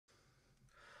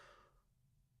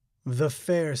The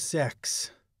fair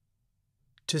sex.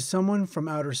 To someone from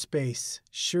outer space,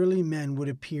 surely men would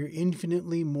appear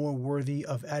infinitely more worthy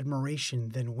of admiration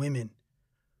than women,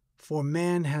 for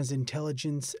man has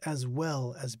intelligence as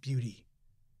well as beauty.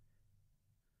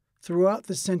 Throughout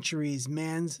the centuries,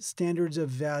 man's standards of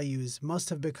values must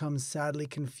have become sadly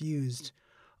confused,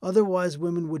 otherwise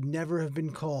women would never have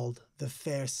been called the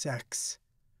fair sex.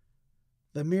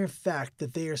 The mere fact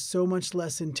that they are so much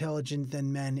less intelligent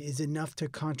than men is enough to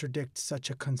contradict such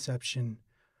a conception.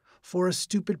 For a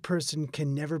stupid person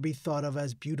can never be thought of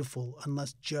as beautiful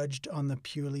unless judged on the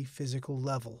purely physical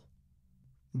level.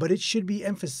 But it should be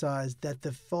emphasized that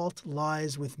the fault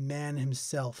lies with man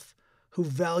himself, who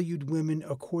valued women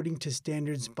according to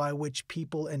standards by which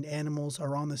people and animals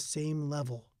are on the same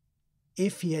level.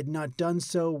 If he had not done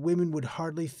so, women would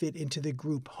hardly fit into the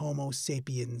group Homo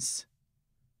sapiens.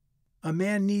 A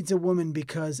man needs a woman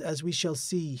because, as we shall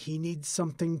see, he needs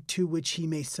something to which he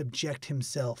may subject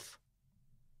himself.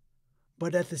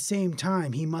 But at the same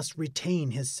time, he must retain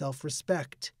his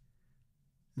self-respect.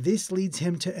 This leads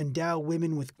him to endow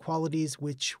women with qualities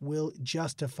which will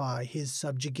justify his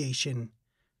subjugation.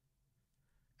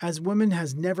 As woman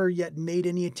has never yet made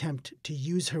any attempt to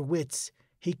use her wits,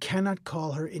 he cannot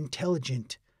call her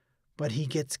intelligent, but he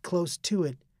gets close to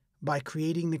it by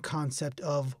creating the concept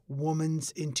of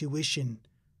woman's intuition.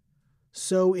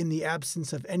 So, in the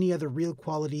absence of any other real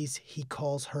qualities, he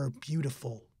calls her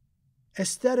beautiful.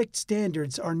 Aesthetic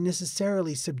standards are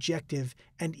necessarily subjective,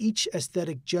 and each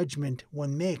aesthetic judgment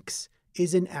one makes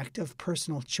is an act of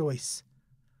personal choice.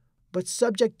 But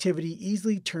subjectivity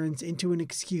easily turns into an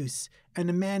excuse, and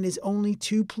a man is only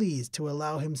too pleased to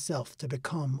allow himself to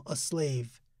become a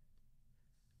slave.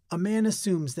 A man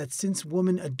assumes that since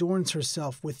woman adorns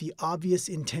herself with the obvious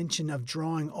intention of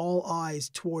drawing all eyes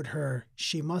toward her,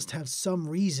 she must have some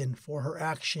reason for her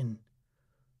action.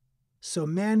 So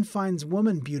man finds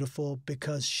woman beautiful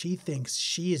because she thinks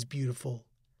she is beautiful.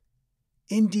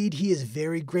 Indeed, he is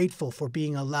very grateful for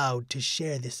being allowed to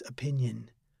share this opinion.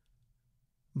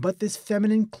 But this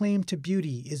feminine claim to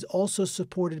beauty is also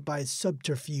supported by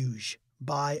subterfuge,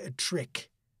 by a trick.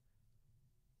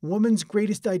 Woman's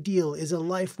greatest ideal is a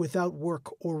life without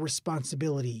work or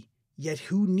responsibility, yet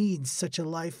who needs such a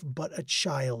life but a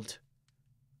child?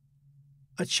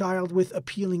 A child with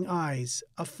appealing eyes,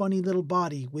 a funny little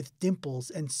body with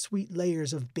dimples and sweet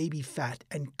layers of baby fat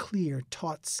and clear,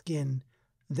 taut skin,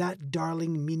 that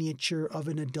darling miniature of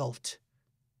an adult.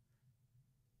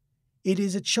 It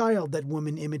is a child that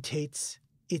woman imitates,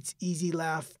 its easy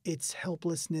laugh, its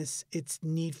helplessness, its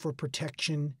need for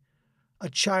protection. A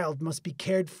child must be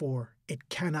cared for, it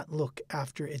cannot look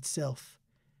after itself.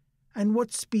 And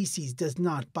what species does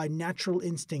not, by natural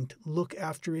instinct, look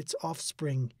after its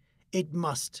offspring? It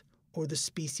must, or the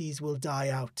species will die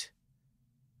out.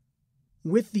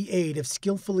 With the aid of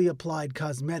skillfully applied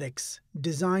cosmetics,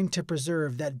 designed to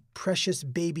preserve that precious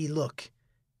baby look,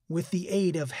 with the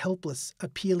aid of helpless,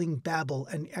 appealing babble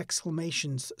and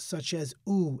exclamations such as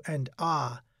ooh and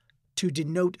ah, to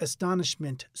denote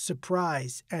astonishment,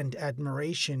 surprise, and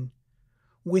admiration,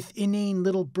 with inane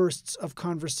little bursts of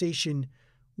conversation,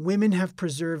 women have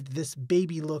preserved this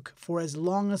baby look for as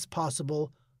long as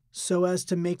possible, so as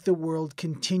to make the world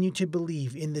continue to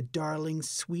believe in the darling,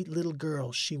 sweet little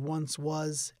girl she once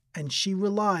was, and she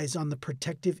relies on the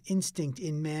protective instinct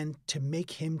in man to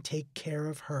make him take care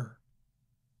of her.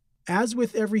 As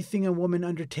with everything a woman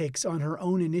undertakes on her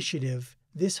own initiative,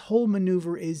 this whole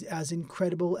maneuver is as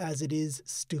incredible as it is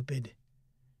stupid.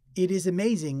 It is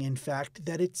amazing, in fact,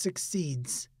 that it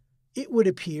succeeds. It would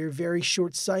appear very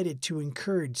short-sighted to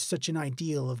encourage such an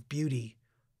ideal of beauty.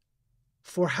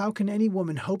 For how can any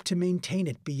woman hope to maintain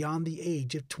it beyond the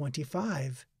age of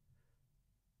 25?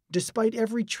 Despite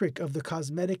every trick of the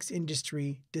cosmetics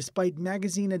industry, despite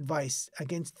magazine advice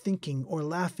against thinking or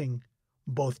laughing,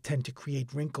 both tend to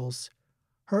create wrinkles,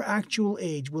 her actual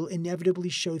age will inevitably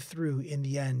show through in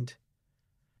the end.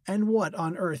 And what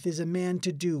on earth is a man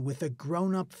to do with a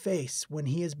grown-up face when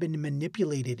he has been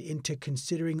manipulated into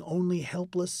considering only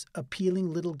helpless,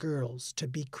 appealing little girls to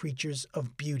be creatures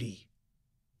of beauty?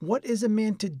 What is a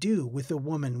man to do with a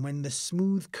woman when the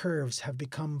smooth curves have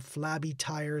become flabby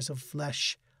tires of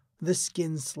flesh, the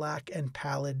skin slack and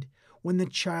pallid, when the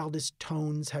childish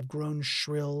tones have grown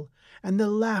shrill, and the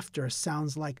laughter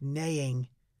sounds like neighing?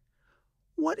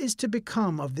 What is to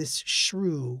become of this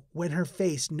shrew when her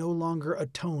face no longer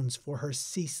atones for her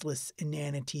ceaseless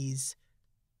inanities,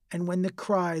 and when the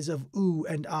cries of ooh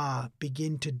and ah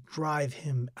begin to drive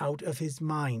him out of his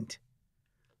mind?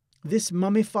 This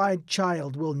mummified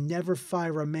child will never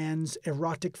fire a man's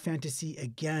erotic fantasy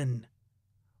again.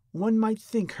 One might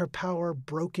think her power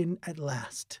broken at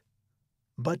last.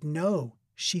 But no,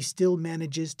 she still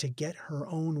manages to get her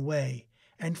own way,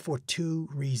 and for two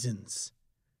reasons.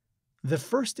 The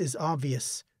first is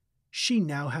obvious. She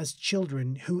now has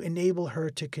children who enable her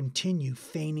to continue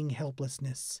feigning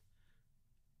helplessness.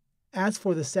 As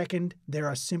for the second, there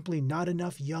are simply not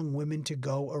enough young women to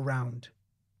go around.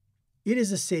 It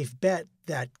is a safe bet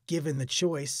that, given the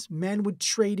choice, man would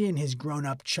trade in his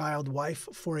grown-up child wife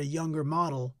for a younger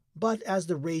model, but as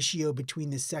the ratio between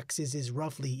the sexes is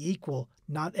roughly equal,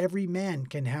 not every man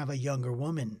can have a younger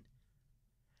woman.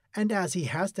 And as he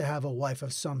has to have a wife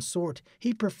of some sort,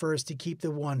 he prefers to keep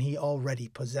the one he already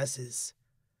possesses.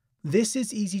 This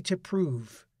is easy to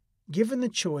prove. Given the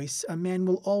choice, a man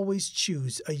will always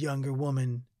choose a younger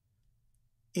woman.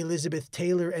 Elizabeth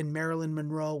Taylor and Marilyn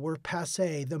Monroe were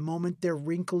passé the moment their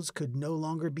wrinkles could no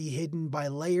longer be hidden by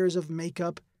layers of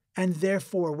makeup, and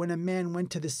therefore when a man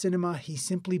went to the cinema, he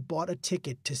simply bought a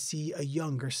ticket to see a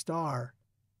younger star.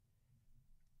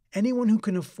 Anyone who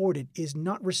can afford it is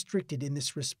not restricted in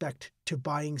this respect to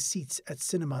buying seats at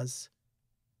cinemas.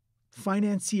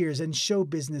 Financiers and show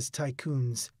business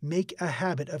tycoons make a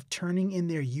habit of turning in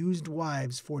their used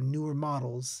wives for newer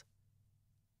models.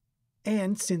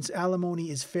 And since alimony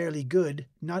is fairly good,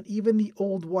 not even the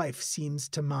old wife seems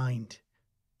to mind.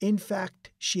 In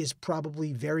fact, she is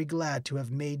probably very glad to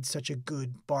have made such a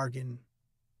good bargain.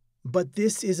 But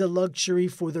this is a luxury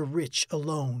for the rich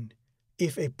alone.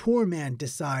 If a poor man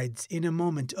decides in a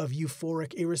moment of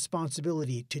euphoric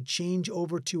irresponsibility to change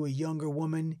over to a younger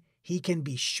woman, he can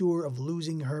be sure of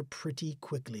losing her pretty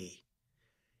quickly.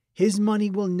 His money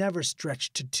will never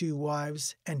stretch to 2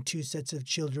 wives and 2 sets of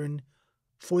children,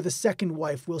 for the second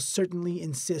wife will certainly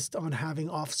insist on having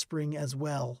offspring as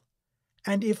well.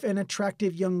 And if an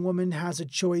attractive young woman has a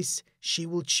choice, she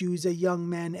will choose a young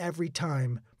man every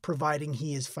time, providing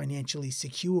he is financially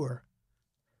secure.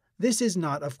 This is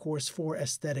not, of course, for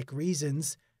aesthetic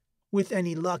reasons. With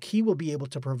any luck, he will be able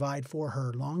to provide for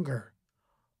her longer.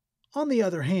 On the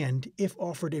other hand, if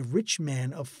offered a rich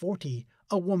man of 40,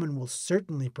 a woman will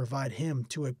certainly provide him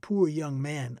to a poor young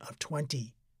man of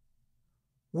 20.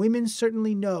 Women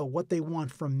certainly know what they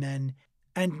want from men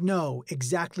and know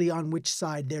exactly on which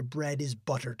side their bread is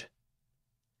buttered.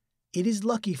 It is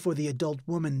lucky for the adult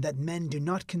woman that men do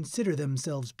not consider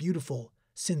themselves beautiful,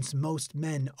 since most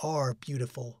men are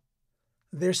beautiful.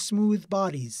 Their smooth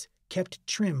bodies, kept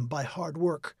trim by hard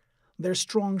work, their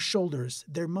strong shoulders,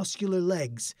 their muscular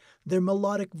legs, their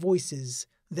melodic voices,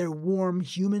 their warm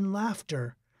human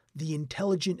laughter, the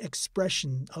intelligent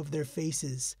expression of their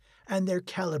faces, and their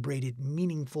calibrated,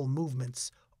 meaningful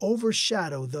movements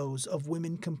overshadow those of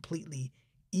women completely,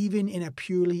 even in a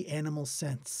purely animal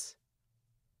sense.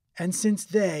 And since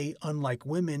they, unlike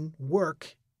women,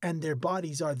 work, and their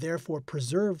bodies are therefore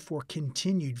preserved for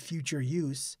continued future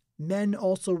use, men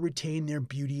also retain their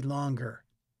beauty longer.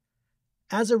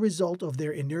 As a result of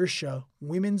their inertia,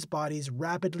 women's bodies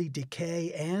rapidly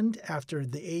decay and, after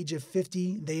the age of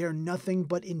 50, they are nothing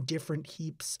but indifferent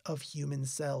heaps of human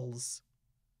cells.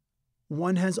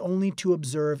 One has only to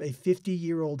observe a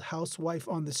 50-year-old housewife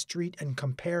on the street and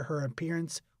compare her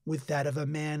appearance with that of a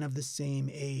man of the same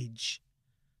age.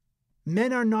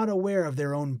 Men are not aware of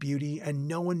their own beauty, and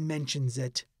no one mentions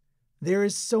it. There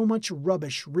is so much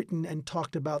rubbish written and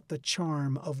talked about the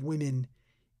charm of women.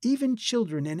 Even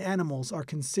children and animals are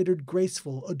considered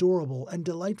graceful, adorable, and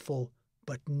delightful,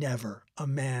 but never a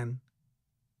man.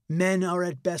 Men are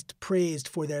at best praised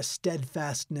for their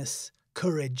steadfastness,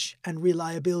 courage, and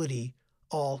reliability,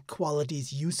 all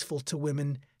qualities useful to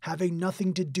women, having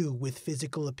nothing to do with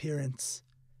physical appearance.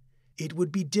 It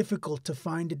would be difficult to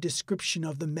find a description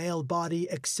of the male body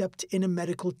except in a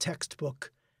medical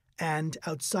textbook, and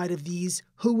outside of these,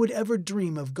 who would ever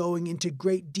dream of going into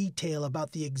great detail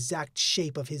about the exact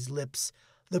shape of his lips,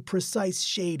 the precise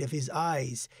shade of his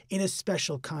eyes, in a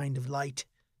special kind of light?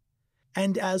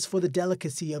 And as for the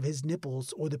delicacy of his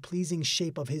nipples or the pleasing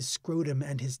shape of his scrotum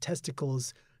and his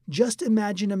testicles, just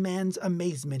imagine a man's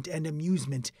amazement and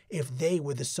amusement if they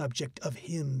were the subject of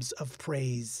hymns of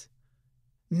praise.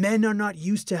 Men are not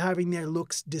used to having their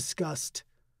looks discussed.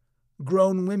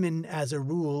 Grown women, as a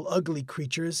rule ugly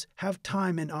creatures, have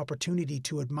time and opportunity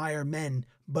to admire men,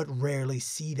 but rarely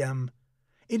see them.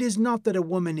 It is not that a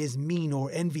woman is mean or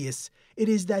envious, it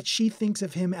is that she thinks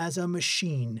of him as a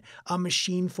machine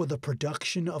for the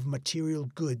production of material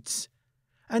goods.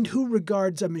 And who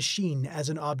regards a machine as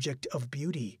an object of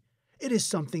beauty? It is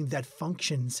something that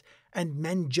functions, and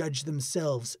men judge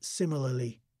themselves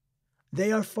similarly.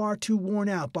 They are far too worn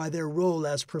out by their role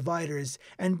as providers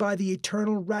and by the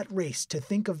eternal rat race to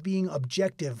think of being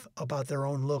objective about their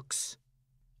own looks.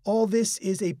 All this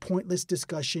is a pointless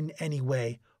discussion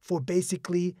anyway, for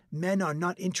basically, men are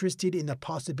not interested in the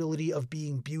possibility of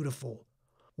being beautiful.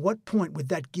 What point would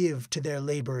that give to their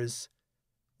labors?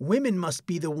 Women must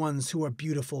be the ones who are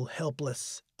beautiful,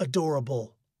 helpless,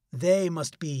 adorable. They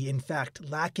must be, in fact,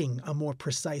 lacking a more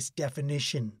precise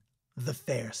definition, the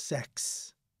fair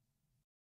sex.